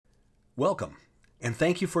Welcome, and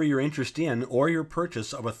thank you for your interest in or your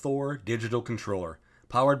purchase of a Thor Digital Controller,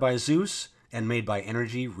 powered by Zeus and made by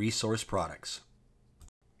Energy Resource Products.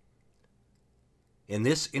 In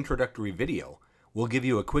this introductory video, we'll give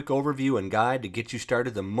you a quick overview and guide to get you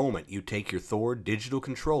started the moment you take your Thor Digital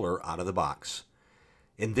Controller out of the box.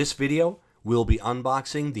 In this video, we'll be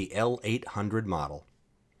unboxing the L800 model.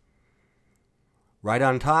 Right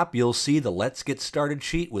on top, you'll see the Let's Get Started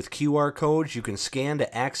sheet with QR codes you can scan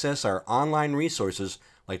to access our online resources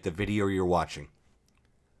like the video you're watching.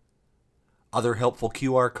 Other helpful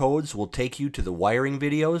QR codes will take you to the wiring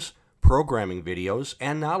videos, programming videos,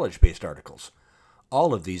 and knowledge-based articles.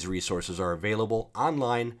 All of these resources are available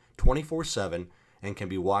online 24/7 and can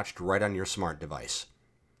be watched right on your smart device.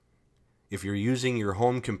 If you're using your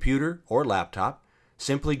home computer or laptop,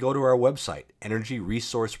 simply go to our website,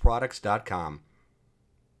 energyresourceproducts.com.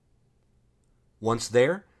 Once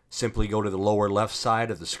there, simply go to the lower left side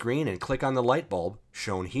of the screen and click on the light bulb,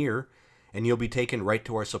 shown here, and you'll be taken right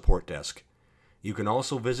to our support desk. You can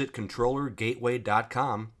also visit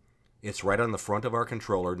controllergateway.com. It's right on the front of our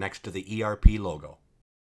controller next to the ERP logo.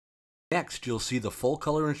 Next, you'll see the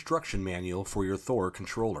full-color instruction manual for your Thor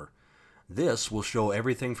controller. This will show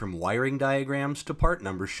everything from wiring diagrams to part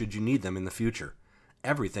numbers should you need them in the future.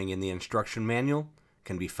 Everything in the instruction manual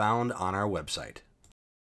can be found on our website.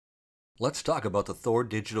 Let's talk about the Thor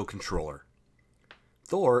Digital Controller.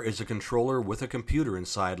 Thor is a controller with a computer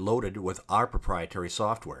inside loaded with our proprietary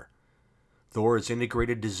software. Thor is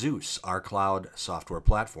integrated to Zeus, our cloud software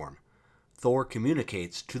platform. Thor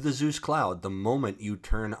communicates to the Zeus cloud the moment you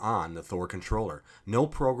turn on the Thor controller. No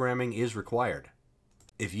programming is required.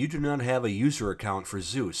 If you do not have a user account for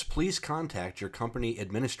Zeus, please contact your company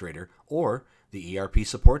administrator or the ERP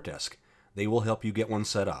support desk. They will help you get one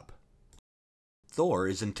set up. Thor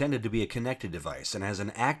is intended to be a connected device and has an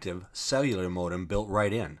active cellular modem built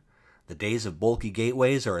right in. The days of bulky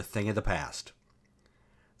gateways are a thing of the past.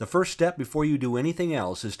 The first step before you do anything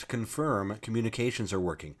else is to confirm communications are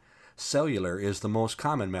working. Cellular is the most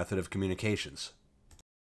common method of communications.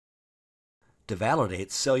 To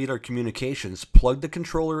validate cellular communications, plug the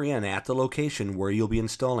controller in at the location where you'll be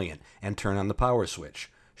installing it and turn on the power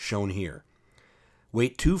switch, shown here.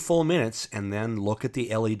 Wait 2 full minutes and then look at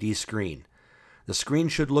the LED screen. The screen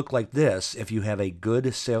should look like this if you have a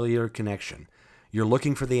good cellular connection. You're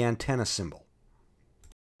looking for the antenna symbol.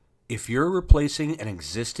 If you're replacing an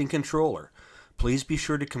existing controller, please be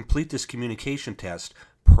sure to complete this communication test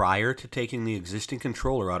prior to taking the existing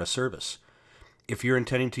controller out of service. If you're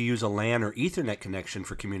intending to use a LAN or Ethernet connection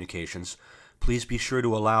for communications, please be sure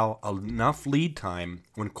to allow enough lead time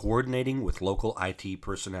when coordinating with local IT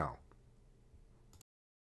personnel.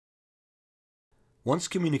 Once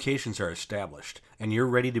communications are established and you're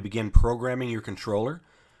ready to begin programming your controller,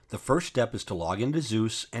 the first step is to log into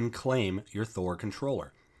Zeus and claim your Thor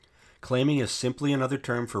controller. Claiming is simply another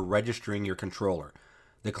term for registering your controller.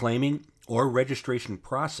 The claiming or registration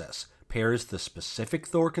process pairs the specific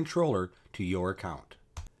Thor controller to your account.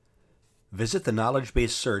 Visit the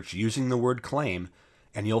knowledge-based search using the word claim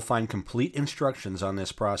and you'll find complete instructions on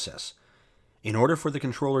this process. In order for the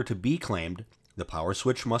controller to be claimed, the power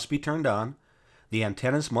switch must be turned on, the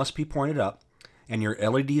antennas must be pointed up, and your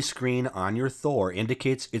LED screen on your Thor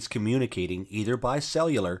indicates it's communicating either by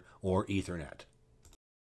cellular or Ethernet.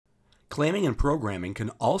 Claiming and programming can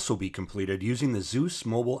also be completed using the Zeus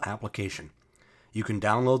mobile application. You can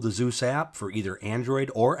download the Zeus app for either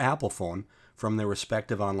Android or Apple phone from their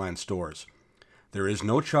respective online stores. There is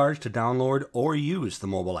no charge to download or use the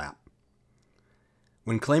mobile app.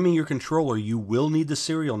 When claiming your controller, you will need the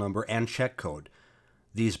serial number and check code.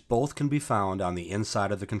 These both can be found on the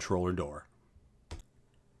inside of the controller door.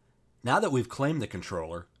 Now that we've claimed the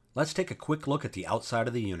controller, let's take a quick look at the outside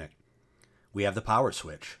of the unit. We have the power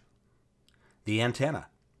switch, the antenna.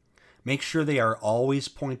 Make sure they are always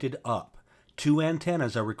pointed up. 2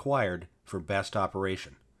 antennas are required for best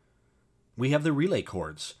operation. We have the relay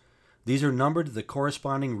cords. These are numbered to the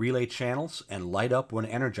corresponding relay channels and light up when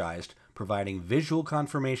energized, providing visual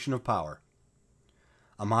confirmation of power.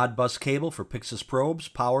 A Modbus cable for Pyxis probes,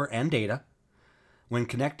 power, and data. When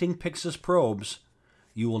connecting Pyxis probes,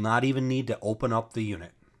 you will not even need to open up the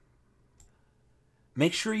unit.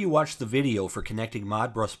 Make sure you watch the video for connecting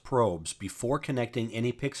Modbus probes before connecting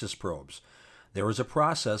any Pyxis probes. There is a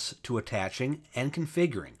process to attaching and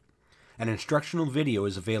configuring. An instructional video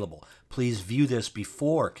is available. Please view this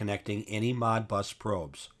before connecting any Modbus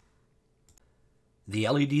probes. The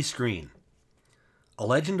LED screen. A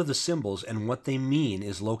legend of the symbols and what they mean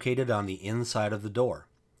is located on the inside of the door.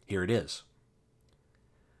 Here it is.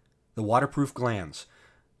 The waterproof glands.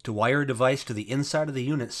 To wire a device to the inside of the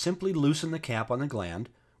unit, simply loosen the cap on the gland,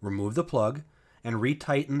 remove the plug, and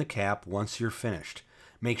retighten the cap once you're finished.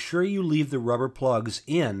 Make sure you leave the rubber plugs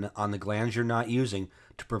in on the glands you're not using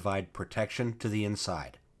to provide protection to the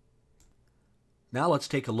inside. Now let's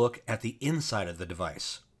take a look at the inside of the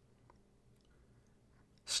device.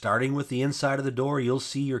 Starting with the inside of the door, you'll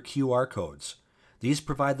see your QR codes. These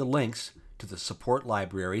provide the links to the support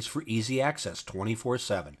libraries for easy access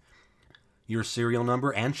 24/7. Your serial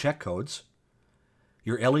number and check codes,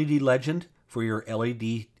 your LED legend for your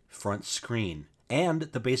LED front screen, and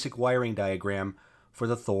the basic wiring diagram for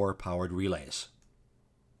the Thor powered relays.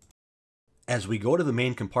 As we go to the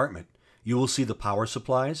main compartment, you will see the power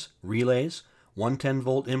supplies, relays,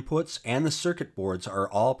 110-volt inputs, and the circuit boards are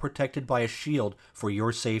all protected by a shield for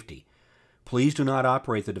your safety. Please do not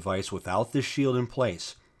operate the device without this shield in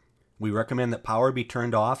place. We recommend that power be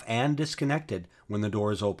turned off and disconnected when the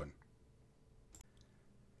door is open.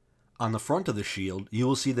 On the front of the shield, you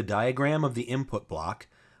will see the diagram of the input block,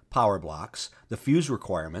 power blocks, the fuse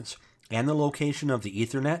requirements, and the location of the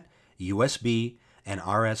Ethernet, USB, and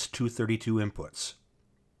RS-232 inputs.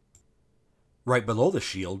 Right below the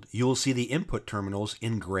shield, you will see the input terminals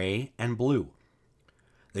in gray and blue.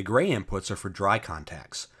 The gray inputs are for dry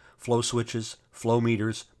contacts, flow switches, flow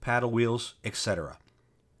meters, paddle wheels, etc.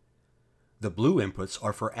 The blue inputs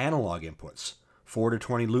are for analog inputs, 4 to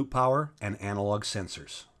 20 loop power, and analog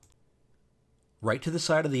sensors. Right to the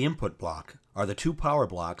side of the input block are the two power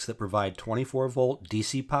blocks that provide 24-volt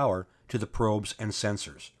DC power to the probes and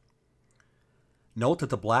sensors. Note that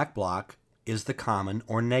the black block is the common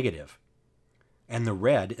or negative, and the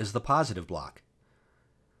red is the positive block.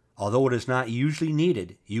 Although it is not usually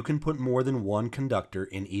needed, you can put more than one conductor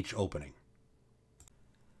in each opening.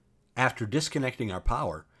 After disconnecting our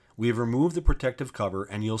power, we have removed the protective cover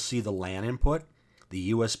and you'll see the LAN input, the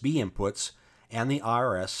USB inputs, and the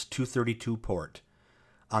RS-232 port.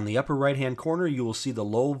 On the upper right-hand corner, you will see the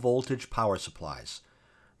low voltage power supplies.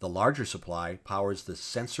 The larger supply powers the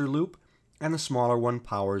sensor loop, and the smaller one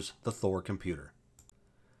powers the Thor computer.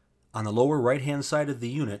 On the lower right-hand side of the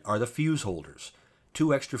unit are the fuse holders.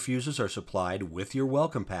 2 extra fuses are supplied with your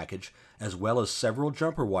welcome package, as well as several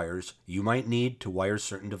jumper wires you might need to wire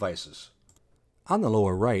certain devices. On the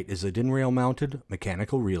lower right is the DIN rail-mounted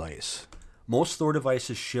mechanical relays. Most Thor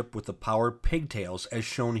devices ship with the power pigtails as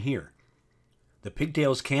shown here. The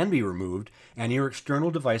pigtails can be removed, and your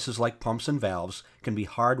external devices like pumps and valves can be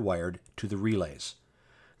hardwired to the relays.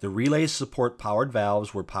 The relays support powered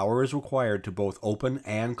valves where power is required to both open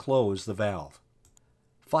and close the valve.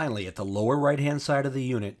 Finally, at the lower right-hand side of the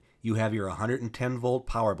unit, you have your 110-volt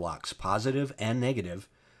power blocks, positive and negative,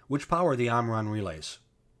 which power the Omron relays.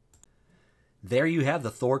 There you have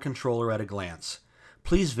the Thor controller at a glance.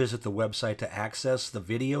 Please visit the website to access the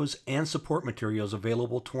videos and support materials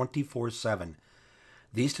available 24/7.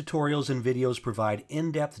 These tutorials and videos provide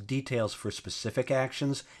in-depth details for specific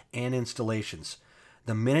actions and installations.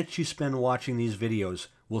 The minutes you spend watching these videos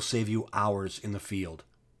will save you hours in the field.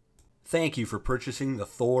 Thank you for purchasing the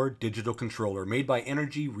Thor Digital Controller made by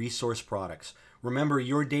Energy Resource Products. Remember,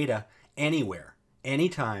 your data anywhere,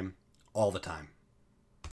 anytime, all the time.